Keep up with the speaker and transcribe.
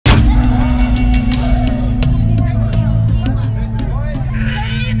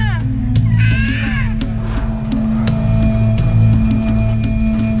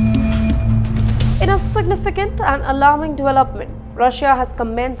significant and alarming development. Russia has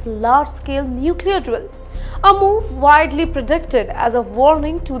commenced large-scale nuclear drill, a move widely predicted as a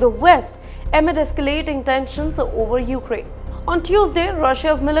warning to the West amid escalating tensions over Ukraine. On Tuesday,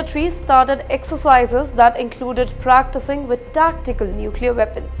 Russia's military started exercises that included practicing with tactical nuclear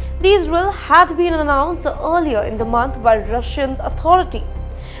weapons. These drills had been announced earlier in the month by Russian authorities.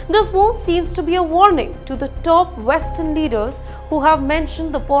 This move seems to be a warning to the top Western leaders who have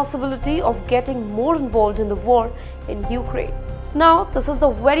mentioned the possibility of getting more involved in the war in Ukraine. Now, this is the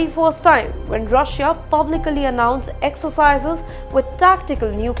very first time when Russia publicly announced exercises with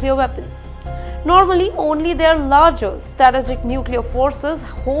tactical nuclear weapons. Normally, only their larger strategic nuclear forces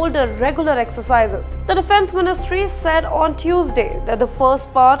hold regular exercises. The Defense Ministry said on Tuesday that the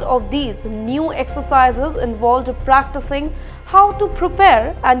first part of these new exercises involved practicing how to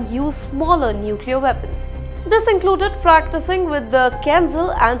prepare and use smaller nuclear weapons. This included practicing with the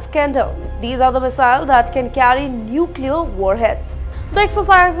Kinzhal and Iskander. These are the missiles that can carry nuclear warheads. The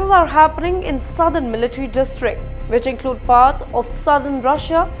exercises are happening in southern military districts, which include parts of southern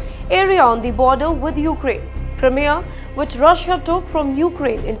Russia, area on the border with Ukraine, Crimea, which Russia took from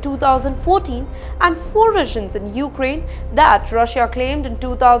Ukraine in 2014, and 4 regions in Ukraine that Russia claimed in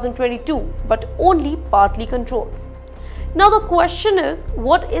 2022 but only partly controls. Now the question is,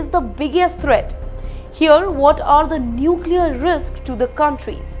 what is the biggest threat? Here, what are the nuclear risks to the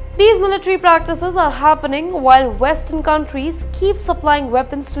countries? These military practices are happening while Western countries keep supplying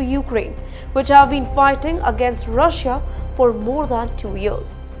weapons to Ukraine, which have been fighting against Russia for more than 2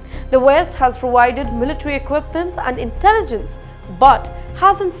 years. The West has provided military equipment and intelligence, but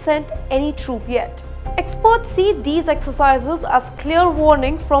hasn't sent any troop yet. Experts see these exercises as clear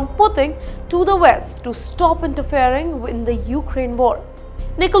warning from Putin to the West to stop interfering in the Ukraine war.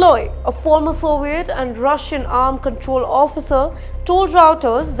 Nikolai, a former Soviet and Russian armed control officer, told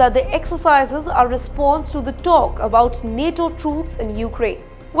Reuters that the exercises are a response to the talk about NATO troops in Ukraine.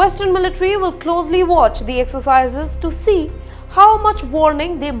 Western military will closely watch the exercises to see how much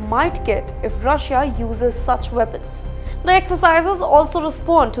warning they might get if Russia uses such weapons. The exercises also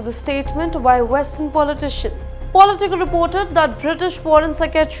respond to the statement by Western politicians. Politico reported that British Foreign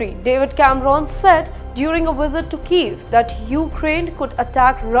Secretary David Cameron said during a visit to Kiev that Ukraine could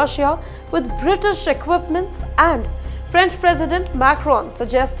attack Russia with British equipment, and French President Macron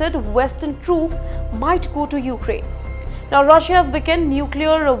suggested Western troops might go to Ukraine. Now, Russia has begun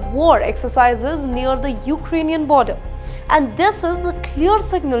nuclear war exercises near the Ukrainian border, and this is a clear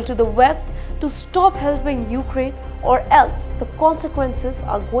signal to the West to stop helping Ukraine, or else the consequences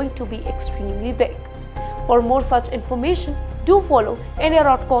are going to be extremely big. For more such information, do follow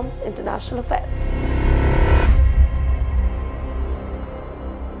India.com's International Affairs.